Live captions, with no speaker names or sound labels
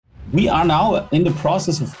We are now in the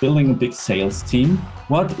process of building a big sales team.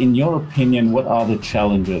 What, in your opinion, what are the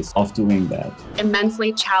challenges of doing that?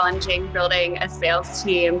 Immensely challenging building a sales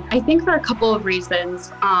team. I think for a couple of reasons.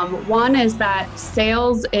 One is that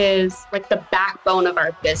sales is like the backbone of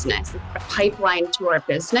our business. It's the pipeline to our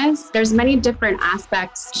business. There's many different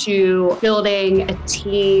aspects to building a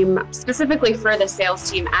team, specifically for the sales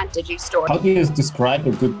team at Digistore. How do you describe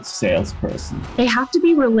a good salesperson? They have to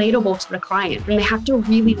be relatable to the client, and they have to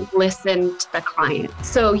really listen to the client.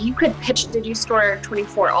 So you could pitch Digistore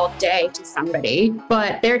 24 all day to somebody,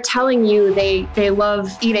 but they're telling you they love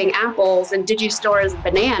eating apples and Digistore is a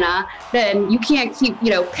banana, then you can't keep,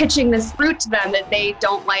 pitching this fruit to them that they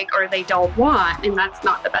don't like or they don't want. And that's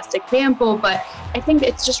not the best example, but I think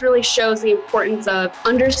it just really shows the importance of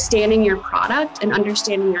understanding your product and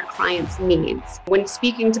understanding your client's needs. When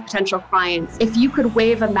speaking to potential clients, if you could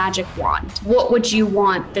wave a magic wand, what would you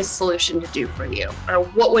want this solution to do for you? Or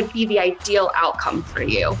what would be the ideal outcome for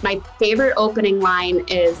you? My favorite opening line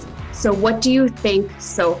is, so what do you think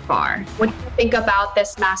so far? What do you think about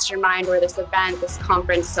this mastermind or this event, this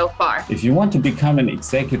conference so far? If you want to become an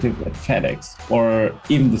executive at FedEx or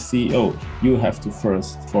even the CEO, you have to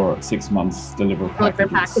first, for 6 months, deliver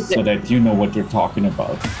packages so that you know what you're talking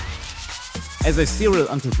about. As a serial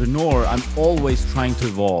entrepreneur, I'm always trying to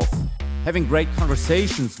evolve. Having great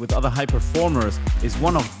conversations with other high performers is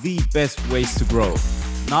one of the best ways to grow,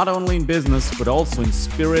 not only in business, but also in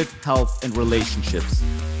spirit, health, and relationships.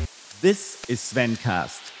 This is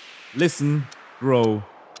Svencast. Listen, grow,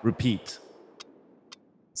 repeat.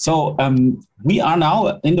 So we are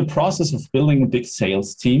now in the process of building a big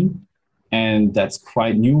sales team, and that's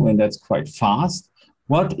quite new and that's quite fast.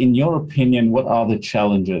 What, in your opinion, what are the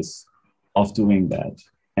challenges of doing that,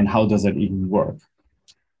 and how does it even work?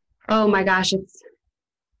 Oh my gosh, it's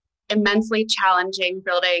immensely challenging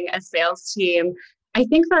building a sales team. I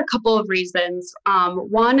think for a couple of reasons.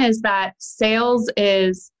 One is that sales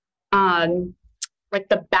is like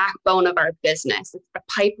the backbone of our business. It's the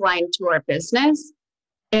pipeline to our business.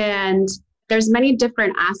 And there's many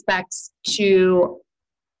different aspects to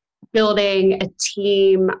building a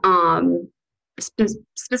team,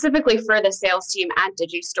 specifically for the sales team at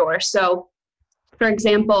Digistore. So, for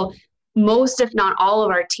example, most, if not all,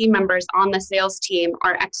 of our team members on the sales team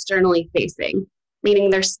are externally facing, meaning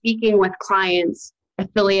they're speaking with clients,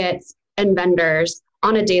 affiliates, and vendors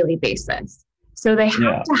on a daily basis. So they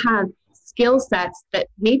have to have skill sets that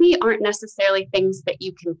maybe aren't necessarily things that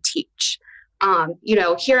you can teach.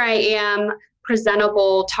 Here I am,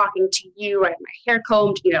 presentable, talking to you. I have my hair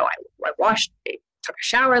combed. I washed, took a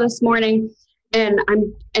shower this morning, and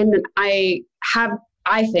I have,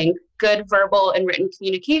 I think, good verbal and written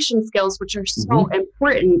communication skills, which are so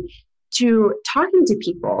important to talking to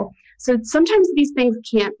people. So sometimes these things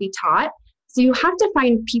can't be taught. So you have to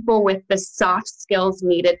find people with the soft skills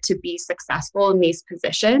needed to be successful in these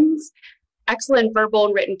positions. Excellent verbal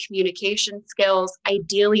and written communication skills,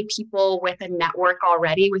 ideally people with a network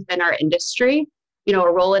already within our industry, a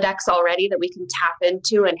Rolodex already that we can tap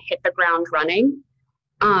into and hit the ground running.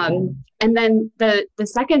 And then the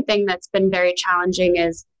second thing that's been very challenging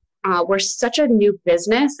is we're such a new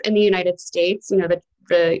business in the United States.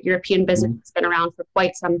 The European business has been around for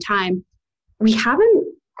quite some time. We haven't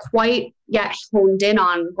quite yet honed in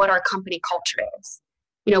on what our company culture is.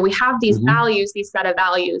 We have these values, these set of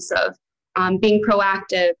values of being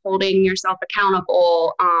proactive, holding yourself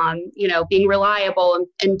accountable, being reliable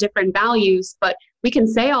and different values. But we can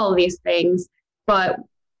say all of these things, but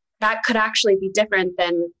that could actually be different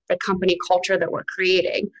than the company culture that we're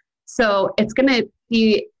creating. So it's going to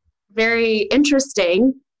be very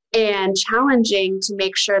interesting and challenging to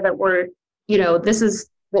make sure that we're, this is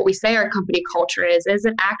what we say our company culture is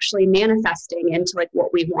it actually manifesting into like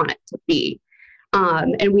what we want it to be?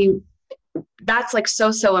 That's like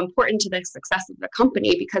so important to the success of the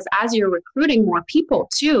company, because as you're recruiting more people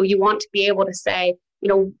too, you want to be able to say,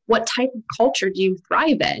 what type of culture do you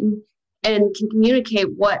thrive in, and can communicate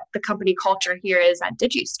what the company culture here is at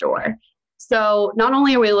Digistore. So not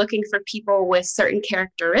only are we looking for people with certain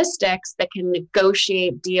characteristics that can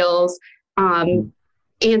negotiate deals,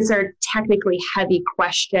 answer technically heavy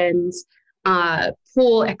questions,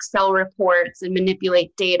 pull Excel reports and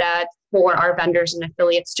manipulate data for our vendors and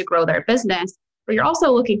affiliates to grow their business, but you're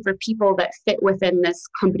also looking for people that fit within this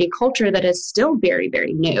company culture that is still very,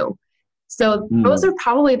 very new. So those are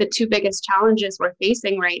probably the two biggest challenges we're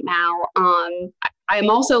facing right now. I'm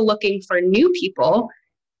also looking for new people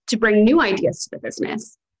to bring new ideas to the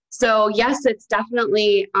business. So yes, it's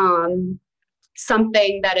definitely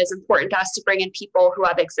something that is important to us to bring in people who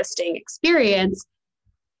have existing experience,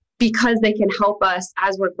 because they can help us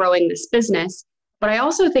as we're growing this business. But I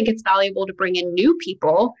also think it's valuable to bring in new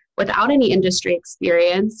people without any industry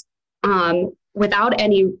experience, without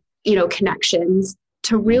any, connections,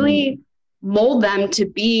 to really mold them to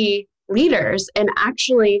be leaders and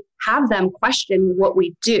actually have them question what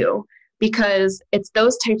we do, because it's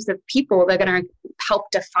those types of people that are going to help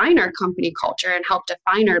define our company culture and help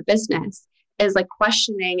define our business, is like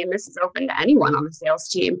questioning, and this is open to anyone on the sales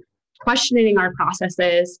team, questioning our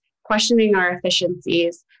processes, questioning our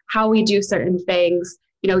efficiencies, how we do certain things,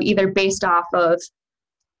 either based off of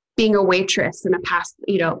being a waitress in a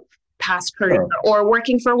past career, or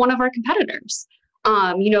working for one of our competitors.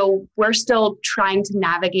 We're still trying to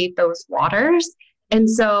navigate those waters. And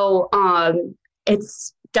so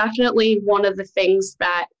it's definitely one of the things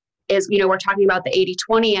that is, we're talking about the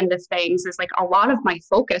 80-20 end of things, is like a lot of my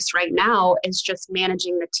focus right now is just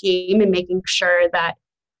managing the team and making sure that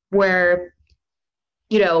we're,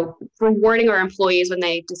 rewarding our employees when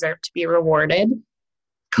they deserve to be rewarded,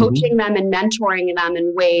 coaching them and mentoring them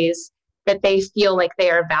in ways that they feel like they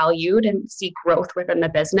are valued and see growth within the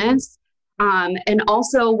business. And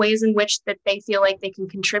also ways in which that they feel like they can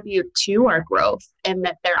contribute to our growth and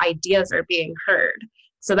that their ideas are being heard.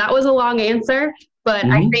 So that was a long answer, but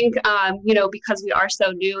I think, because we are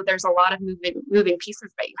so new, there's a lot of moving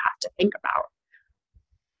pieces that you have to think about.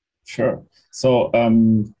 Sure. So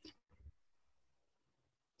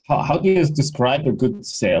how do you describe a good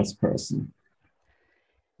salesperson?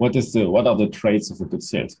 What are the traits of a good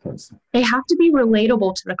salesperson? They have to be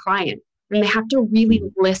relatable to the client, and they have to really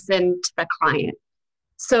listen to the client.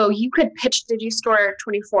 So you could pitch Digistore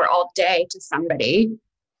 24 all day to somebody,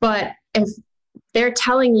 but if they're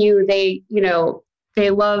telling you they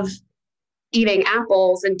love eating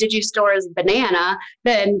apples and Digistore is banana,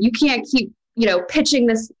 then you can't keep, pitching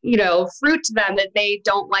this, fruit to them that they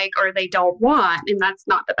don't like or they don't want. And that's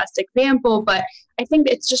not the best example, but I think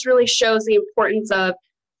it just really shows the importance of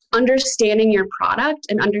understanding your product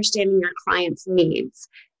and understanding your client's needs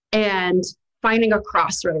and finding a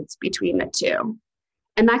crossroads between the two.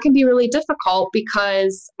 And that can be really difficult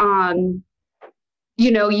because,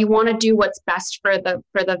 you want to do what's best for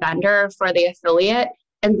the vendor, for the affiliate.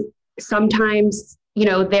 And sometimes,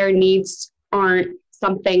 their needs aren't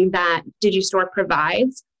something that Digistore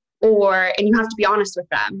provides, and you have to be honest with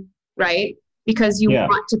them, right? Because you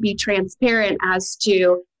want to be transparent as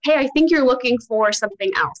to, hey, I think you're looking for something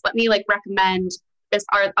else. Let me recommend this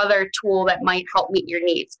other tool that might help meet your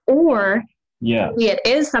needs. Or maybe it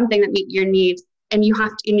is something that meets your needs and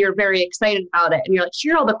and you're very excited about it. And you're like,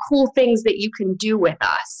 here are all the cool things that you can do with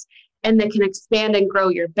us and that can expand and grow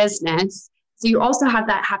your business. So you also have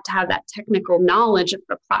to have that technical knowledge of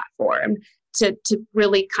the platform to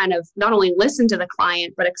really kind of not only listen to the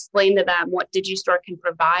client, but explain to them what Digistore can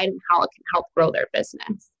provide and how it can help grow their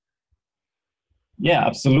business. Yeah,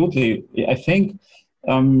 absolutely. I think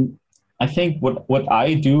what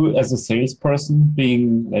I do as a salesperson,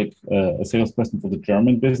 being a salesperson for the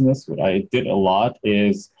German business, what I did a lot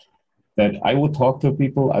is that I would talk to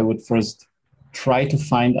people. I would first try to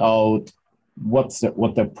find out what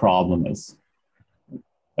their problem is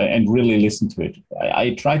and really listen to it.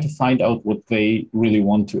 I try to find out what they really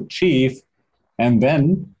want to achieve, and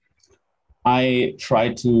then I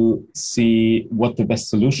try to see what the best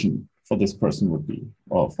solution for this person would be,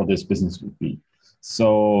 or for this business would be.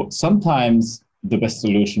 So sometimes the best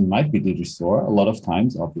solution might be Digistore, a lot of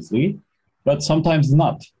times, obviously, but sometimes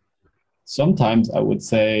not. Sometimes I would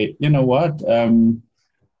say, you know what,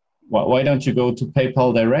 why don't you go to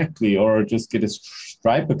PayPal directly or just get a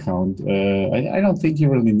Stripe account? I don't think you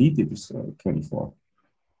really need Digistore 24.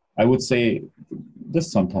 I would say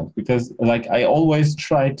this sometimes, because I always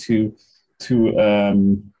try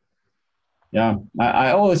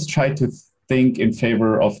I always try to think in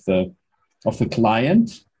favor of the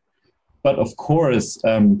client, but of course,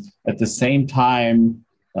 at the same time,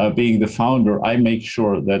 being the founder, I make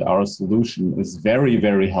sure that our solution is very,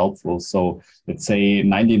 very helpful. So let's say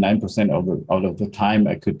 99% out of the time,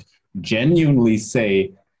 I could genuinely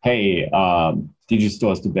say, hey,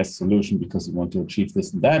 Digistore is the best solution because we want to achieve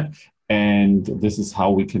this and that, and this is how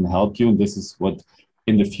we can help you, and this is what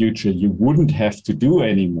in the future you wouldn't have to do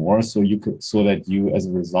anymore, so that you as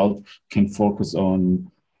a result can focus on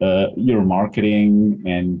your marketing,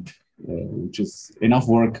 and which is enough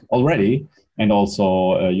work already, and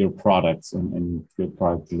also your products and your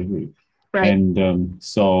product delivery. Right. And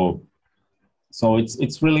so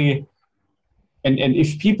it's really, and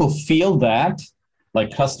if people feel that,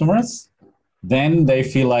 like customers, then they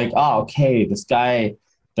feel like, okay, this guy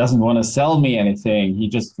doesn't want to sell me anything. He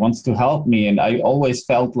just wants to help me. And I always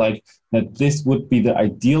felt like that this would be the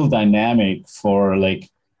ideal dynamic for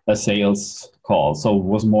a sales call. So it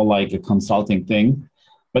was more like a consulting thing.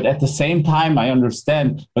 But at the same time, I understand,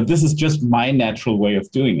 but this is just my natural way of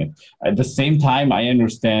doing it. At the same time, I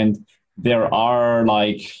understand there are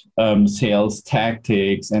like sales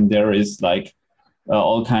tactics, and there is like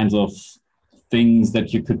all kinds of things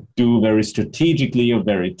that you could do very strategically or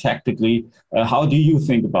very tactically. How do you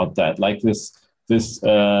think about that? Like this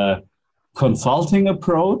consulting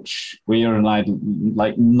approach where you're like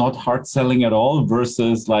not hard selling at all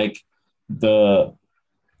versus like the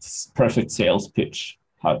perfect sales pitch.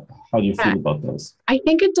 How do you feel about those? I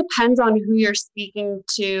think it depends on who you're speaking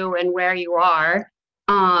to and where you are.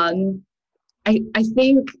 I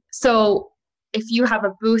think so. If you have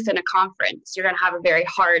a booth in a conference, you're going to have a very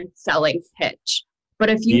hard selling pitch. But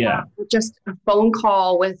if you have just a phone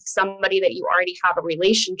call with somebody that you already have a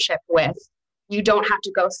relationship with, you don't have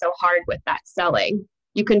to go so hard with that selling.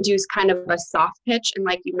 You can do kind of a soft pitch and,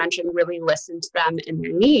 like you mentioned, really listen to them and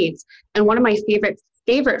their needs. And one of my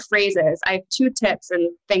favorite phrases, I have 2 tips and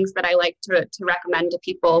things that I like to recommend to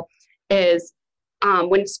people is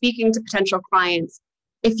when speaking to potential clients,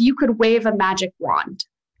 if you could wave a magic wand,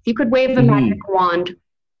 magic wand,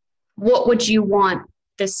 what would you want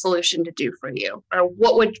this solution to do for you? Or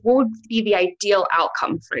what would be the ideal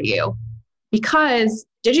outcome for you? Because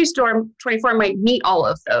Digistore 24 might meet all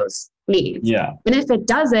of those needs. Yeah. And if it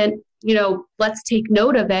doesn't, let's take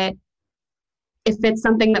note of it. If it's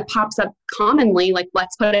something that pops up commonly, like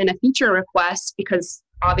let's put in a feature request because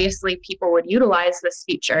obviously people would utilize this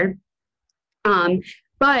feature.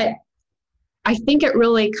 But I think it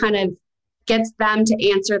really kind of gets them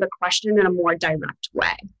to answer the question in a more direct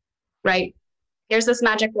way, right? Here's this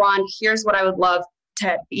magic wand. Here's what I would love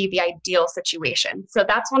to be the ideal situation. So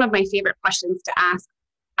that's one of my favorite questions to ask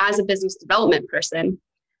as a business development person.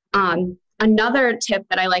 Another tip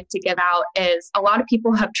that I like to give out is a lot of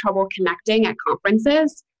people have trouble connecting at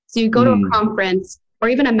conferences. So you go to a conference or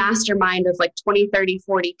even a mastermind of like 20, 30,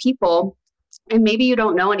 40 people, and maybe you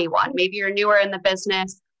don't know anyone. Maybe you're newer in the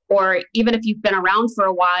business, or even if you've been around for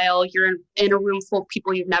a while, you're in a room full of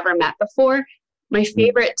people you've never met before. My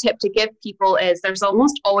favorite tip to give people is there's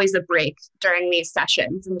almost always a break during these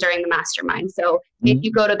sessions and during the mastermind. So if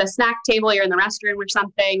you go to the snack table, you're in the restroom or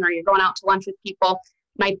something, or you're going out to lunch with people,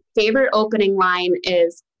 my favorite opening line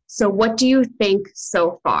is, so what do you think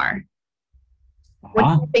so far? What do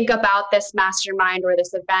you think about this mastermind or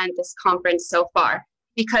this event, this conference so far?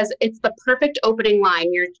 Because it's the perfect opening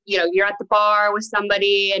line. You're at the bar with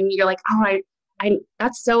somebody and you're like, oh, I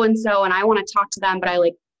that's so-and-so and I want to talk to them, but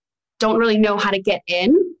I don't really know how to get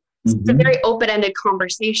in. So it's a very open-ended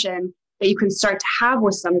conversation that you can start to have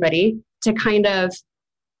with somebody to kind of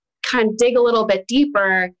dig a little bit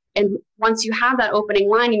deeper. And once you have that opening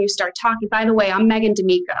line and you start talking, by the way, I'm Meghan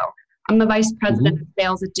Damico. I'm the vice president of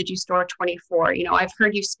sales at Digistore 24. I've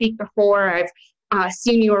heard you speak before. I've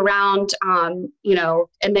seen you around, and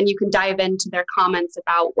then you can dive into their comments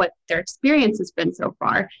about what their experience has been so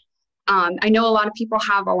far. I know a lot of people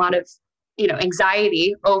have a lot of,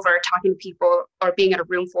 anxiety over talking to people or being in a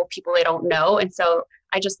room full of people they don't know. And so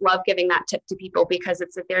I just love giving that tip to people because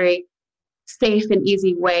it's a very safe and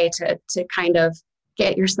easy way to kind of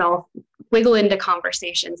get yourself wiggle into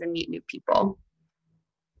conversations and meet new people.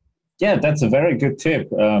 Yeah, that's a very good tip.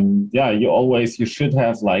 You should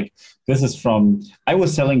have I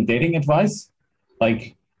was selling dating advice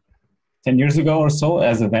like 10 years ago or so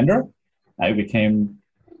as a vendor. I became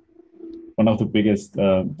one of the biggest,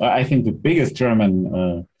 I think the biggest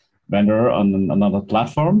German vendor on another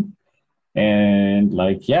platform. And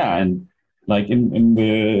in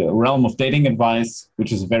the realm of dating advice,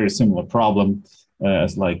 which is a very similar problem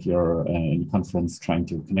as you're in a conference trying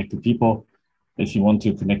to connect to people. If you want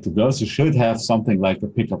to connect to girls, you should have something like a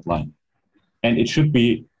pickup line. And it should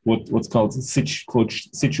be what's called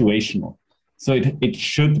situational. So it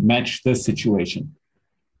should match the situation.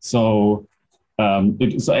 So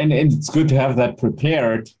it's good to have that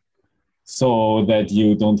prepared so that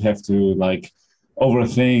you don't have to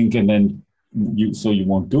overthink and then you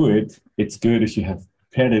won't do it. It's good if you have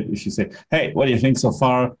prepared it. If you say, hey, what do you think so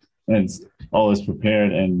far? And it's always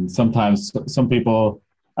prepared. And sometimes some people,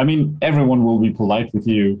 everyone will be polite with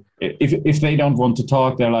you. If they don't want to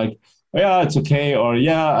talk, they're like, oh, yeah, it's okay. Or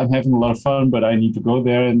yeah, I'm having a lot of fun, but I need to go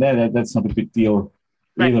there. And that's not a big deal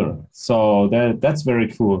either. So that's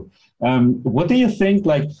very cool. What do you think?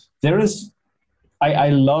 I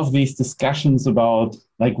love these discussions about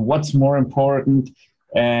what's more important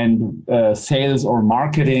and sales or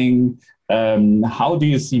marketing. How do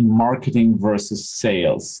you see marketing versus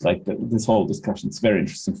sales? This whole discussion is very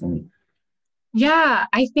interesting for me. Yeah,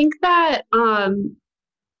 I think that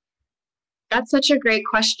that's such a great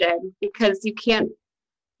question because you can't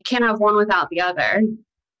You can't have one without the other.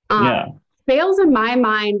 Yeah. Sales, in my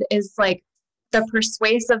mind, is like the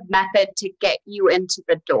persuasive method to get you into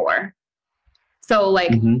the door. So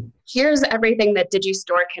like, here's everything that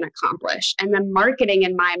DigiStore can accomplish. And then marketing,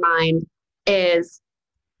 in my mind, is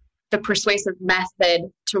the persuasive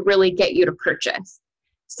method to really get you to purchase.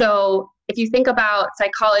 So if you think about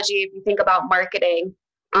psychology, if you think about marketing,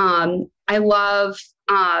 I love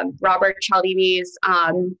Robert Cialdini's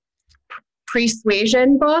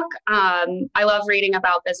Persuasion book. I love reading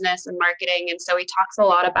about business and marketing. And so he talks a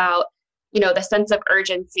lot about, the sense of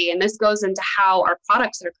urgency. And this goes into how our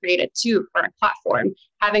products are created too for our platform.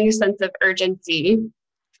 Having a sense of urgency,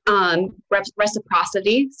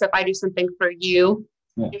 reciprocity. So if I do something for you,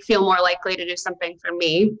 you feel more likely to do something for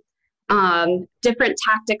me. Different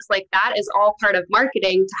tactics like that is all part of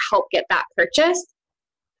marketing to help get that purchase.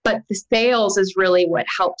 But the sales is really what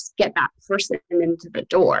helps get that person into the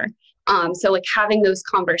door. So like having those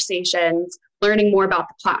conversations, learning more about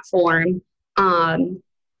the platform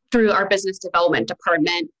through our business development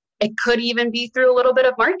department. It could even be through a little bit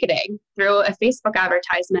of marketing, through a Facebook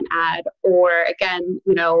advertisement ad, or again,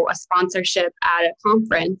 a sponsorship at a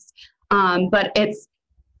conference. But it's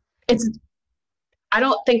I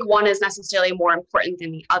don't think one is necessarily more important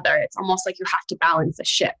than the other. It's almost like you have to balance a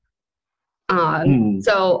ship.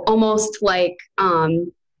 So almost like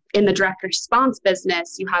in the direct response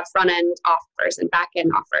business, you have front end offers and back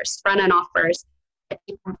end offers. Front end offers get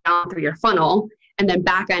people down through your funnel, and then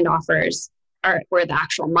back end offers are where the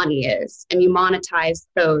actual money is, and you monetize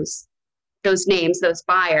those names, those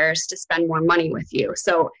buyers, to spend more money with you.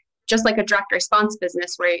 So just like a direct response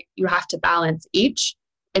business where you have to balance each,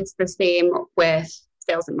 it's the same with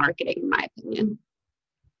sales and marketing, in my opinion.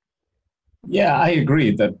 Yeah, I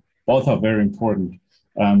agree that both are very important.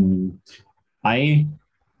 I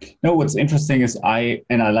know what's interesting is I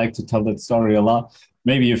like to tell that story a lot.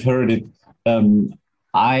 Maybe you've heard it.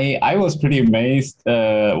 I was pretty amazed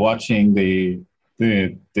watching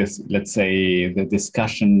this let's say the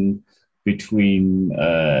discussion between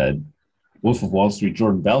Wolf of Wall Street,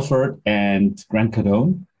 Jordan Belfort, and Grant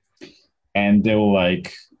Cardone, and they were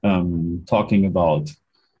like talking about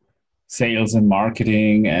sales and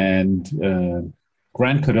marketing. And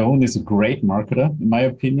Grant Cardone is a great marketer, in my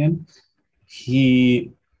opinion.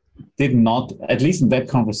 He did not, at least in that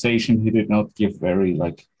conversation, he did not give very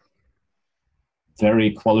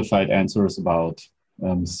qualified answers about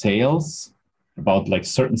sales, about like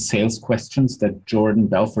certain sales questions that Jordan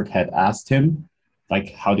Belfort had asked him,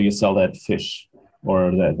 like how do you sell that fish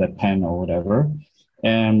or that pen or whatever.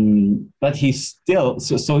 But he still,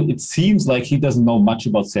 so it seems like he doesn't know much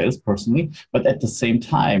about sales personally, but at the same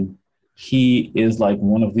time, he is like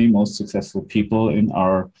one of the most successful people in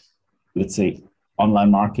our, let's say,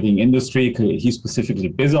 online marketing industry. He's specifically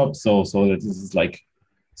BizOps, so that this is like,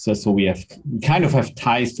 so we kind of have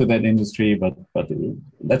ties to that industry, but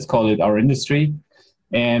let's call it our industry.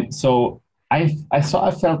 And so I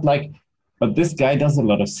felt like, but this guy does a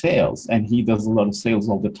lot of sales, and he does a lot of sales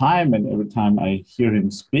all the time. And every time I hear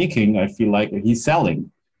him speaking, I feel like he's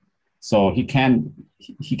selling. So he can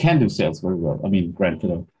do sales very well. I mean, Grant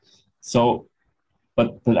Cardone. So,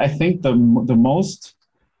 but I think the most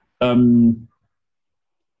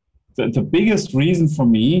the biggest reason for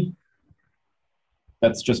me,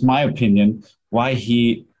 that's just my opinion, why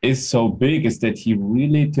he is so big is that he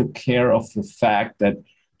really took care of the fact that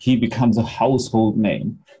he becomes a household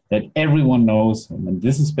name, that everyone knows him. And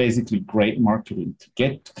this is basically great marketing,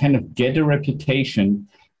 to kind of get a reputation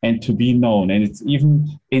and to be known. And it's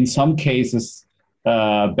even in some cases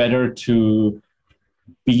better to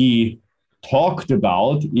be talked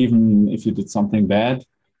about, even if you did something bad,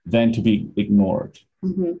 than to be ignored.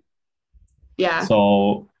 Mm-hmm. Yeah.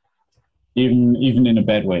 So even in a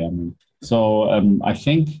bad way, I mean. So I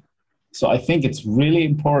think it's really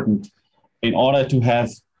important in order to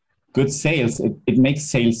have good sales. It makes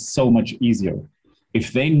sales so much easier.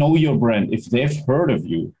 If they know your brand, if they've heard of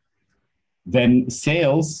you, then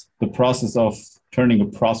sales, the process of turning a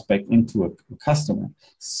prospect into a customer,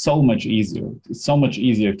 so much easier. It's so much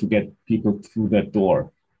easier to get people through that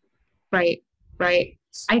door. Right.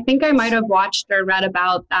 I think I might have watched or read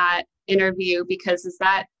about that interview, because is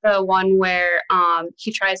that the one where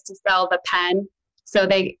he tries to sell the pen? So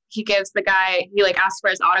he gives the guy, he like asks for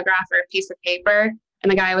his autograph or a piece of paper,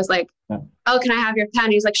 and the guy was like, "Oh, can I have your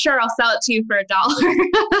pen?" He's like, "Sure, I'll sell it to you for $1."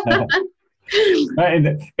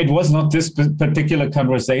 It was not this particular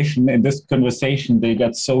conversation. In this conversation, they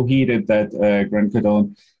got so heated that Grant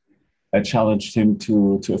Cardone challenged him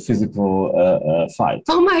to a physical fight.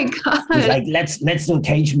 Oh my God! He's like, let's do a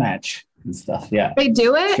cage match and stuff. Yeah, they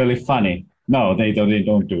do it. It's really funny. No, they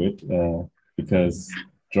don't do it because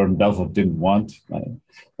Jordan Belfort didn't want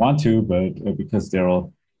to, but because they're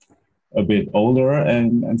all a bit older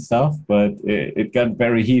and stuff, but it got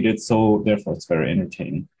very heated, so therefore it's very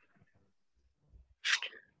entertaining.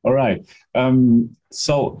 All right.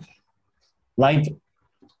 So like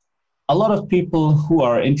a lot of people who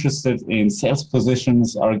are interested in sales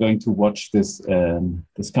positions are going to watch this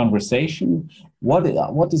this conversation.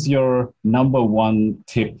 What is your number one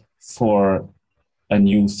tip for a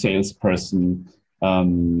new salesperson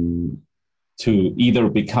to either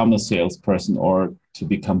become a salesperson or to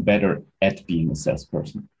become better at being a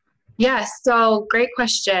salesperson? Yes, so great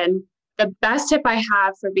question. The best tip I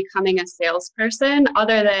have for becoming a salesperson,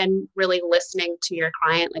 other than really listening to your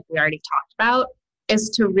client, like we already talked about, is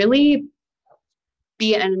to really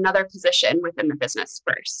be in another position within the business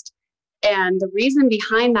first. And the reason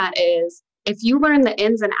behind that is if you learn the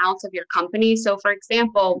ins and outs of your company. So, for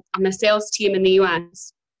example, on the sales team in the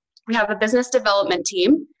US, we have a business development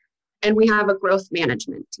team and we have a growth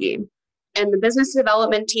management team. And the business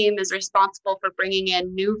development team is responsible for bringing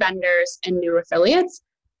in new vendors and new affiliates.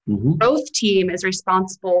 Mm-hmm. Growth team is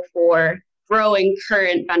responsible for growing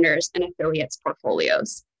current vendors and affiliates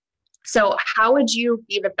portfolios. So how would you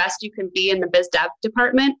be the best you can be in the biz dev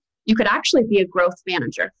department? You could actually be a growth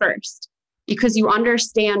manager first because you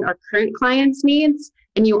understand our current clients' needs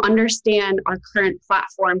and you understand our current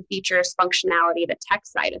platform features, functionality, the tech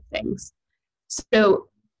side of things. So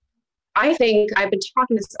I think I've been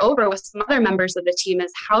talking this over with some other members of the team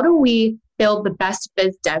is how do we build the best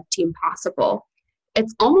biz dev team possible?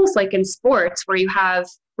 It's almost like in sports where you have,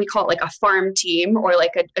 we call it like a farm team or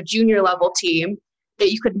like a junior level team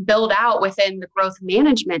that you could build out within the growth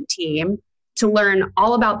management team to learn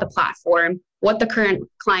all about the platform, what the current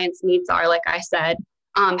clients' needs are, like I said,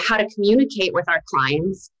 how to communicate with our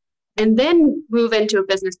clients, and then move into a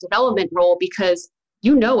business development role because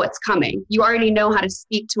you know what's coming. You already know how to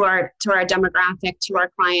speak to our demographic, to our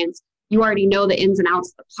clients. You already know the ins and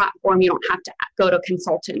outs of the platform. You don't have to go to a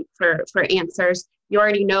consultant for answers. You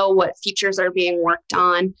already know what features are being worked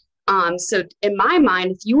on. So in my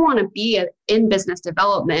mind, if you want to be in business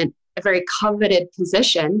development, a very coveted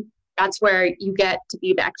position, that's where you get to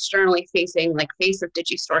be the externally facing, like face of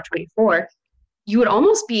Digistore 24. You would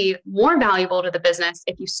almost be more valuable to the business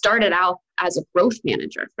if you started out as a growth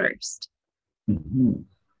manager first. Mm-hmm.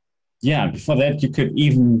 Yeah, before that you could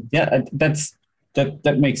even,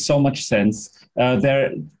 that makes so much sense.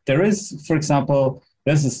 There is, for example,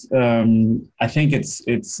 this is I think it's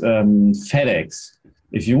FedEx.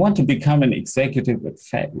 If you want to become an executive at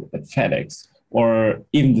FedEx or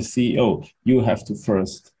even the CEO, you have to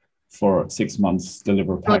first for 6 months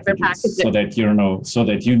deliver packages so that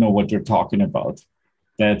you know what you're talking about.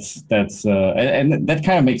 That's and that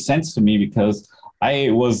kind of makes sense to me because I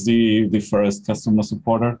was the first customer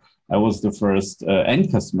supporter. I was the first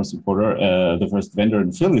end customer supporter, the first vendor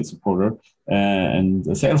and affiliate supporter, and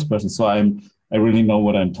a salesperson. So I really know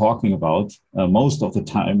what I'm talking about most of the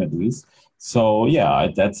time, at least. So yeah,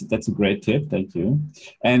 that's a great tip. Thank you,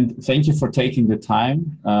 and thank you for taking the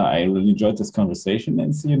time. I really enjoyed this conversation,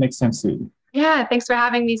 and see you next time soon. Yeah, thanks for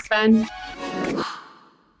having me, Sven.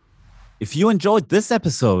 If you enjoyed this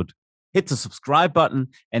episode, hit the subscribe button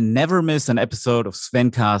and never miss an episode of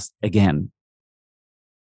Svencast again.